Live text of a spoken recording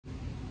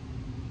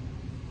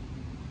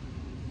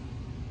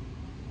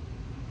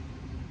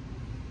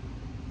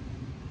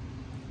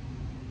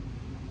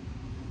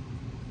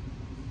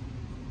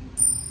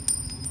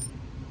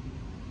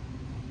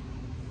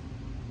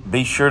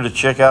Be sure to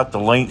check out the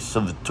links to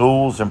the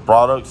tools and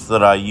products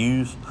that I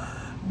use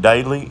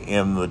daily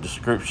in the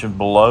description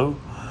below.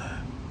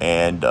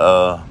 And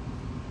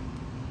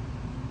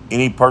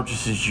any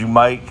purchases you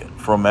make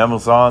from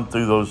Amazon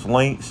through those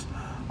links,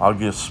 I'll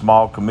get a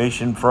small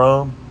commission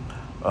from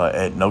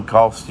at no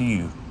cost to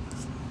you.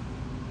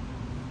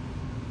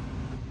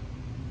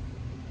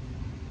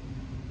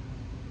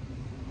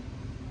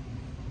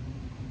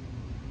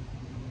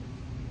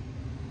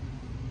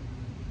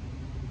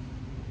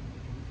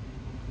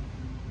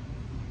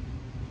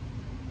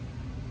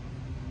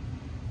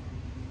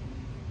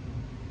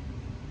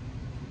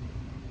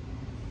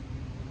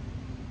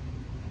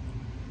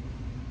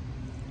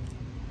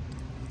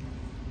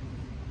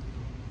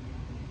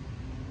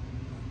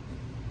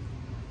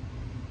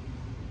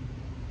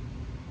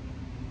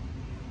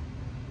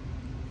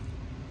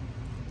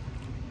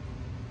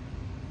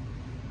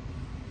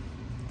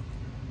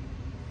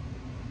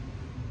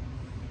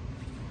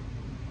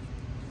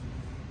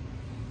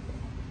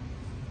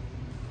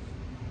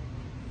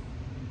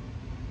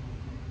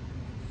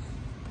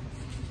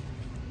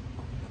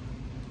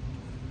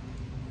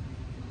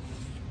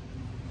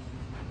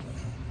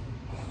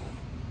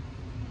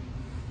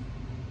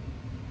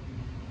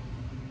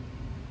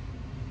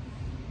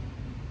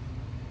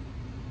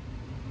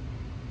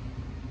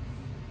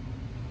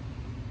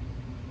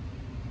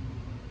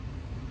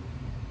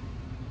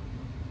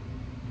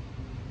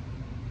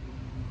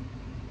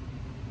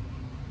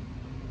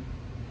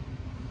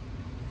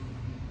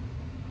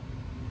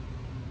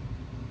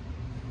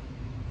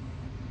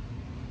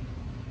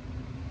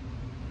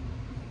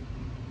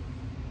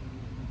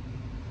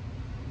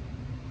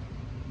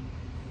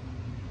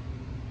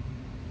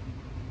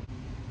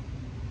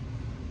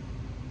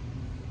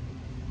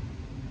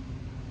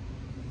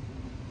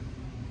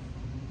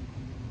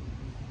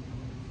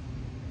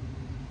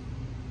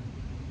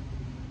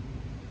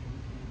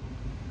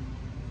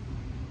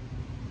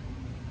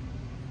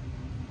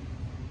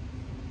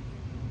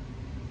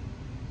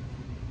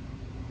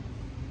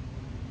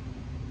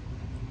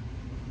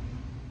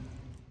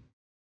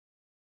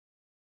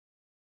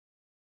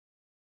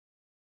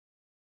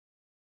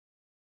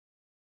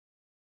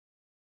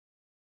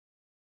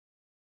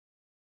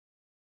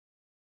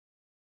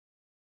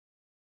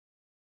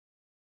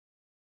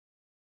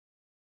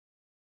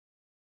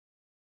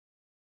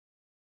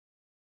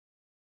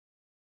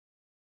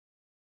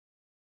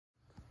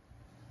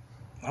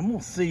 I'm going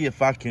to see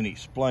if I can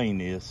explain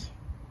this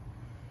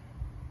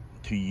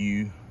to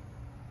you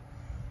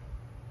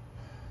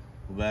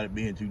without it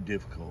being too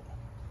difficult.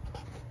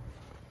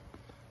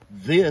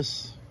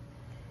 This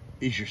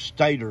is your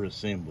stator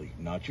assembly,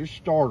 not your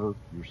starter,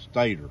 your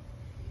stator.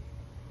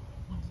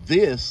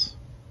 This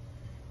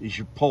is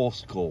your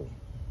pulse coil,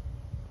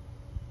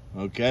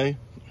 okay?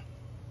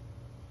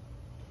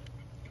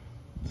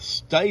 The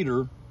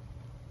stator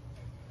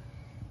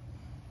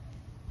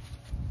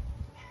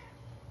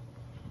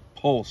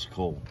pulse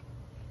coil.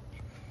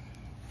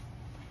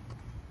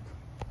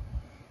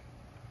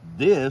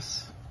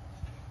 This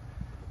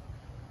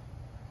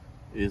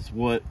is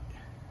what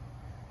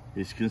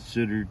is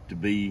considered to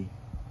be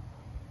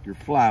your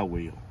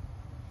flywheel.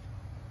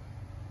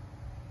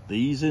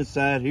 These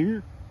inside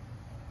here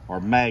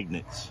are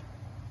magnets.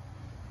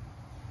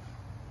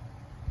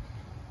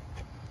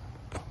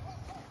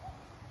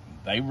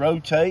 They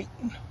rotate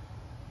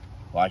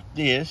like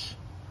this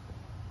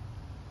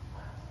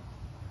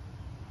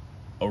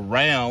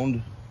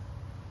around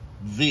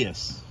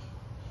this,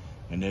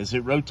 and as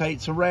it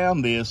rotates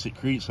around this, it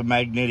creates a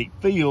magnetic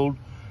field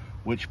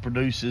which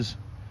produces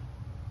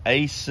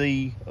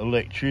AC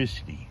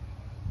electricity.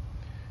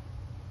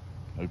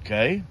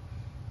 Okay,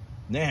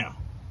 now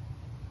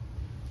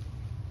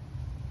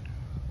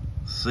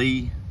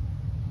see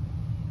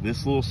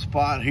this little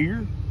spot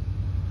here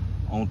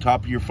on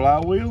top of your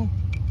flywheel?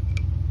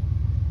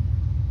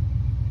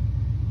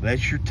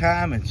 That's your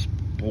timing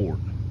port.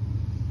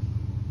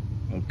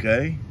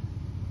 Okay,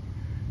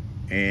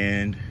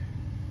 and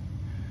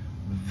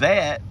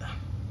that,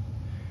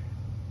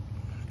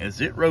 as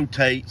it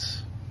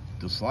rotates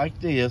just like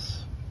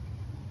this,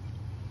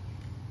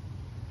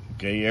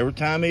 okay, every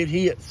time it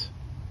hits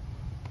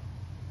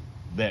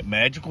that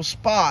magical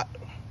spot,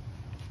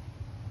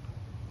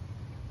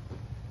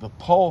 the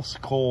pulse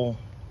coil,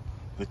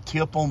 the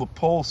tip on the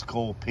pulse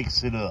coil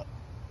picks it up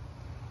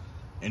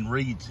and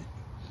reads it,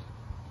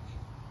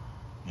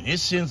 and it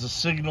sends a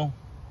signal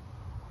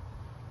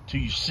to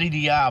your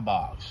CDI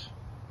box,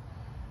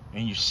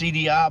 and your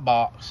CDI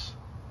box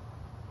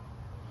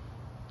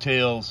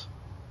tells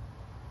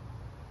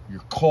your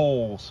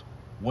coils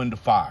when to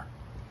fire.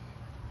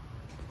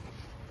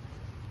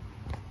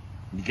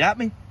 You got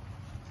me?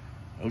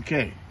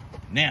 Okay,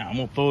 now I'm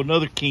gonna throw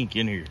another kink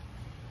in here.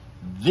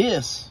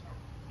 This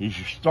is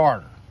your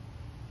starter.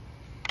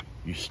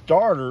 Your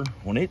starter,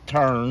 when it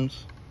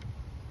turns,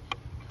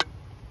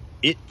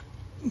 it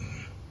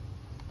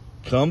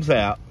comes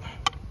out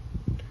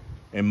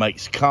and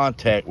makes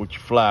contact with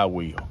your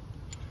flywheel,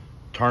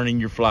 turning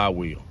your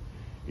flywheel.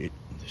 The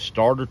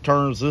starter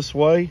turns this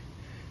way,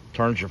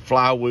 turns your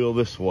flywheel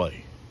this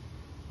way.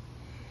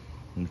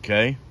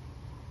 Okay.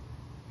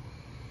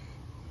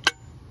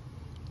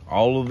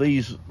 All of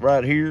these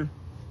right here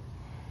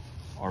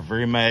are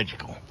very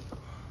magical.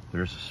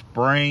 There's a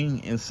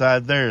spring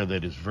inside there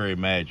that is very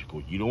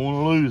magical. You don't want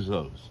to lose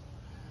those.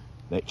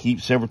 That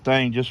keeps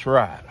everything just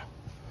right.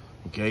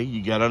 Okay,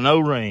 you got an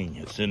O-ring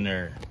that's in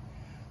there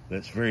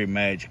that's very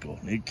magical.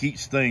 It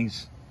keeps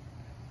things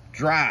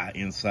dry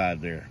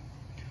inside there.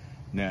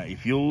 Now,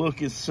 if you'll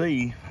look and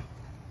see,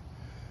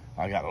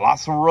 I got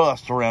lots of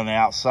rust around the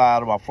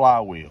outside of my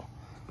flywheel.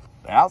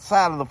 The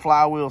outside of the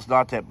flywheel is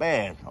not that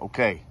bad.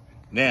 Okay,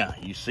 now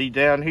you see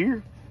down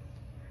here?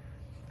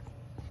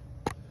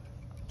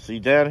 See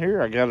down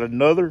here, I got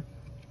another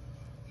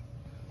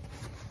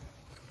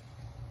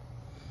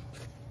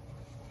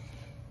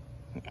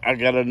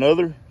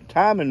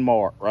timing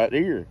mark right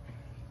here.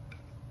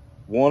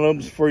 One of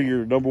them's for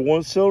your number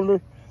 1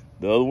 cylinder,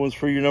 the other one's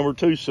for your number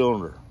 2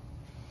 cylinder.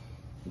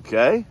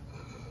 Okay?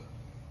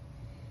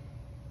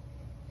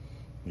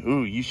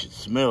 Ooh, you should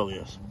smell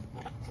this.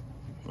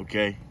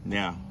 Okay,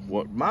 now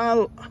what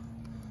my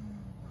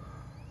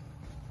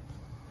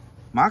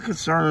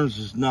concerns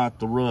is not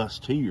the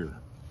rust here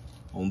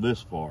on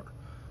this part.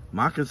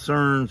 My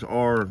concerns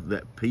are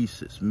that piece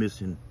that's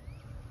missing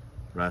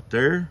right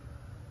there,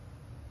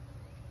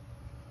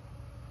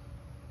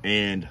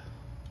 and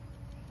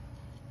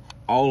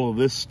all of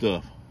this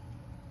stuff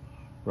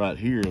right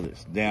here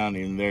that's down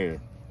in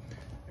there,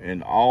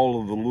 and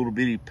all of the little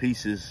bitty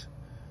pieces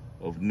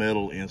of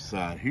metal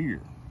inside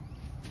here.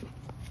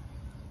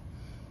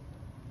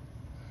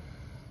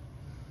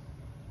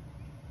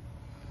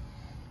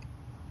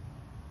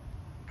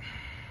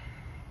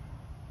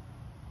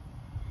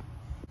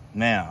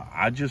 Now,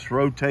 I just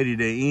rotated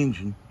the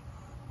engine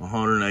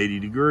 180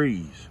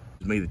 degrees.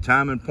 Gives me the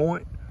timing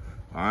point,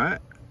 all right?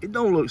 It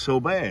don't look so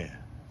bad.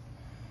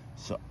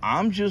 So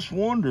I'm just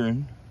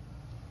wondering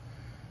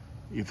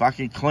if I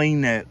could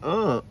clean that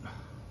up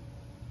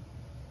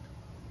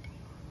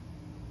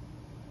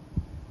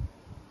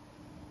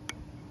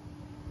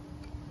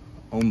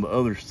on the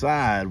other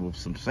side with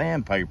some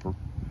sandpaper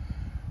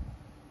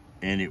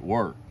and it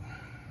worked.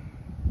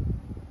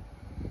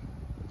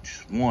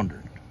 Just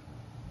wondering.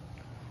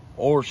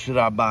 Or should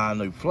I buy a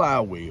new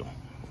flywheel?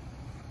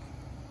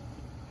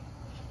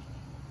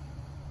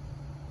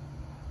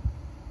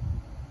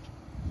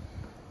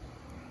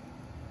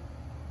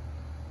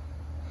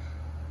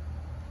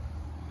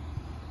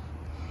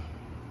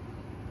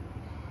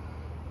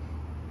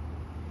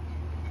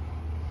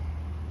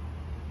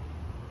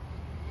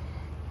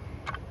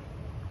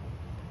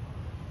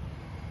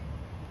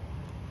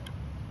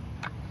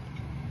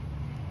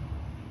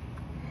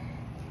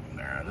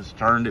 There, I just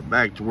turned it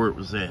back to where it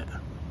was at.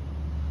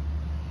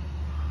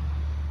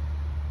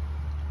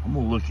 I'm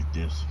gonna look at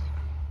this.